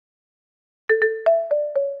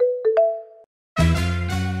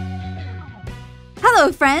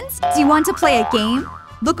Hello, friends! Do you want to play a game?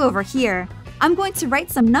 Look over here. I'm going to write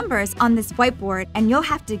some numbers on this whiteboard and you'll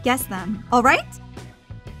have to guess them, all right?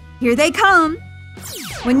 Here they come!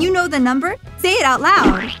 When you know the number, say it out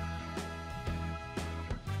loud.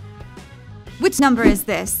 Which number is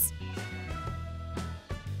this?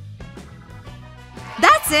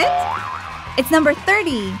 That's it! It's number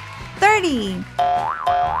 30. 30.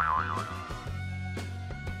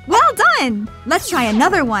 Well done! Let's try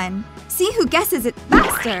another one. See who guesses it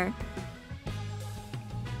faster.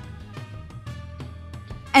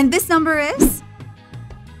 And this number is?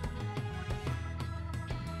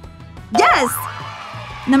 Yes!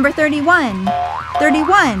 Number 31.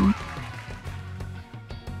 31.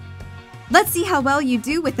 Let's see how well you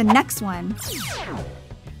do with the next one.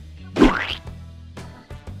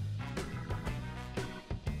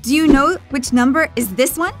 Do you know which number is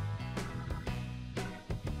this one?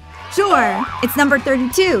 Sure, it's number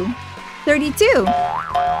 32. 32.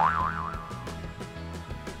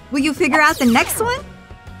 Will you figure out the next one?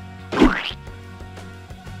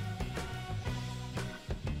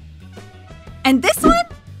 And this one?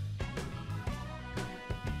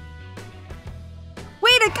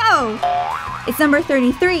 Way to go! It's number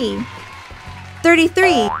 33.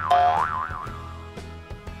 33.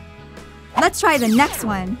 Let's try the next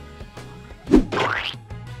one.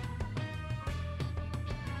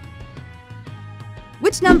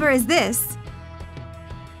 Which number is this?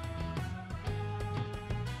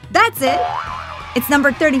 That's it! It's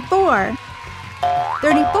number 34.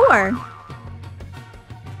 34.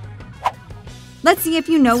 Let's see if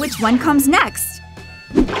you know which one comes next.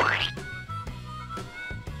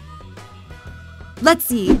 Let's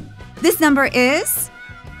see. This number is?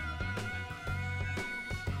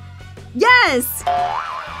 Yes!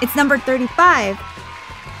 It's number 35.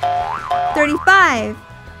 35.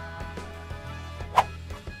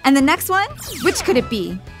 And the next one? Which could it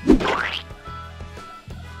be?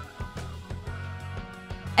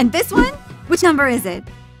 And this one? Which number is it?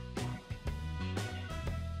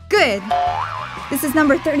 Good! This is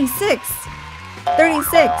number 36.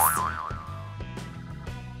 36.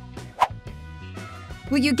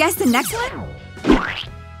 Will you guess the next one?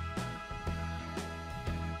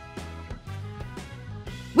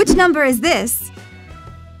 Which number is this?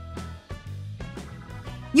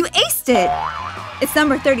 You aced it! It's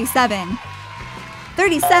number 37.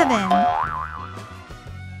 37.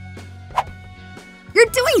 You're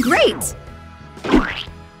doing great!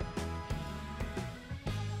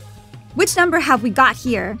 Which number have we got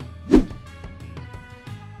here?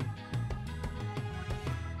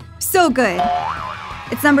 So good!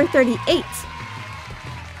 It's number 38.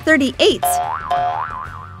 38.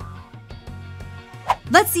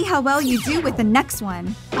 Let's see how well you do with the next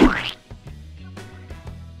one.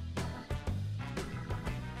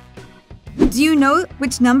 Do you know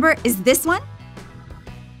which number is this one?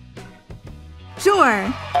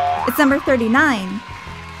 Sure! It's number 39.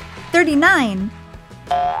 39.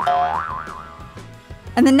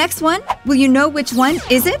 And the next one? Will you know which one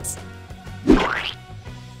is it?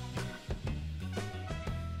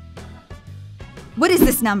 What is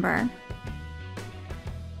this number?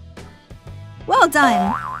 Well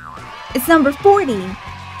done! It's number 40.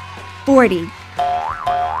 40.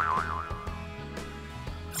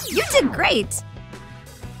 You did great!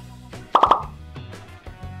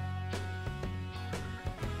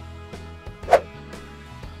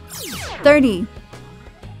 $30.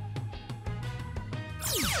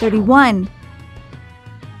 31.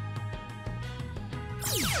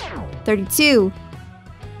 32.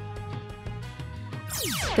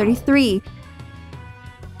 33.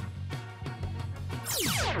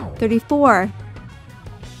 34.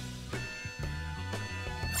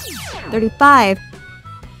 35.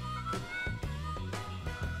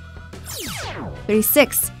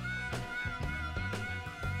 36.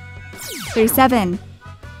 37.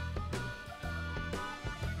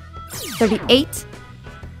 38.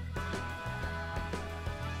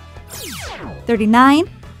 39.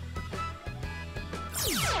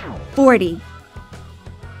 40.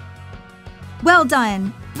 Well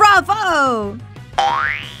done! Bravo!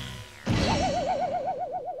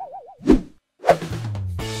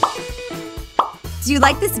 Do you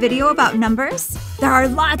like this video about numbers? There are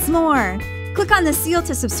lots more! Click on the seal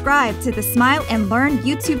to subscribe to the Smile and Learn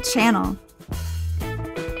YouTube channel.